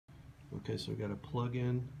Okay, so we got to plug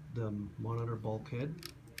in the monitor bulkhead.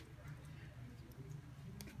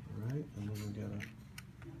 Alright, and then we got to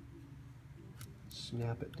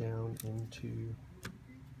snap it down into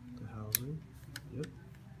the housing. Yep,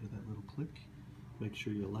 get that little click. Make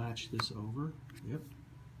sure you latch this over. Yep.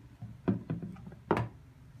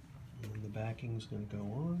 And the backing's going to go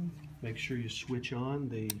on. Make sure you switch on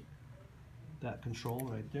that control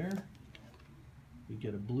right there. You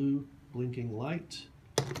get a blue blinking light.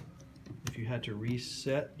 If you had to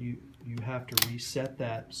reset, you have to reset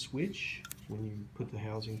that switch when you put the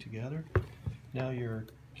housing together. Now your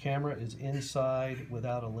camera is inside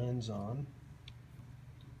without a lens on.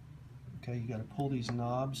 Okay, you got to pull these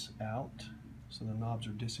knobs out so the knobs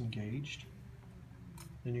are disengaged.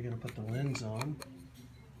 Then you're going to put the lens on.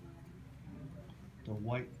 The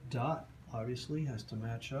white dot obviously has to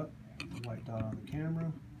match up the white dot on the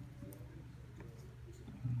camera.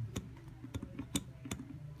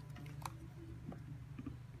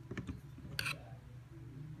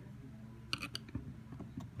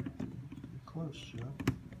 Close, Joe.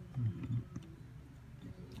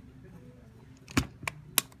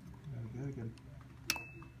 There we go. Good.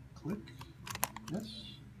 Click. Yes.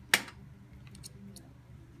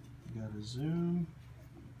 You got to zoom.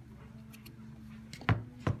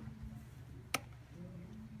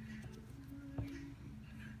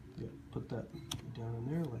 Yeah, put that down in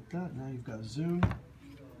there like that. Now you've got zoom.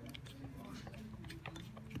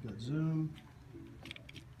 You've got zoom.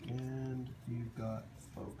 And you've got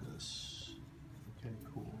focus. Okay,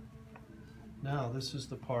 cool. Now this is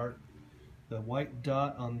the part, the white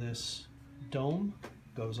dot on this dome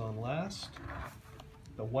goes on last.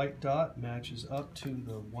 The white dot matches up to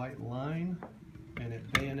the white line and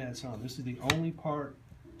it bayonets on. This is the only part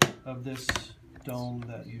of this dome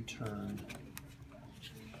that you turn.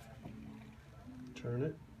 Turn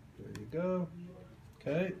it. There you go.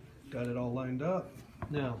 Okay, got it all lined up.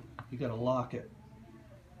 Now you got to lock it.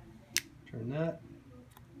 Turn that.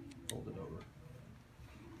 Hold it over.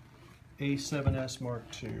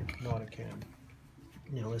 a7sMkII Nauticam.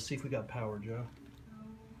 Now let's see if we got power, Joe.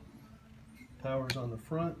 Power's on the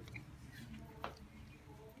front.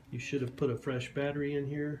 You should have put a fresh battery in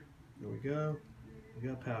here. There we go. We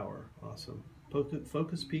got power. Awesome.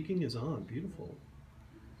 Focus peaking is on. Beautiful.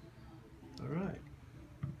 All right.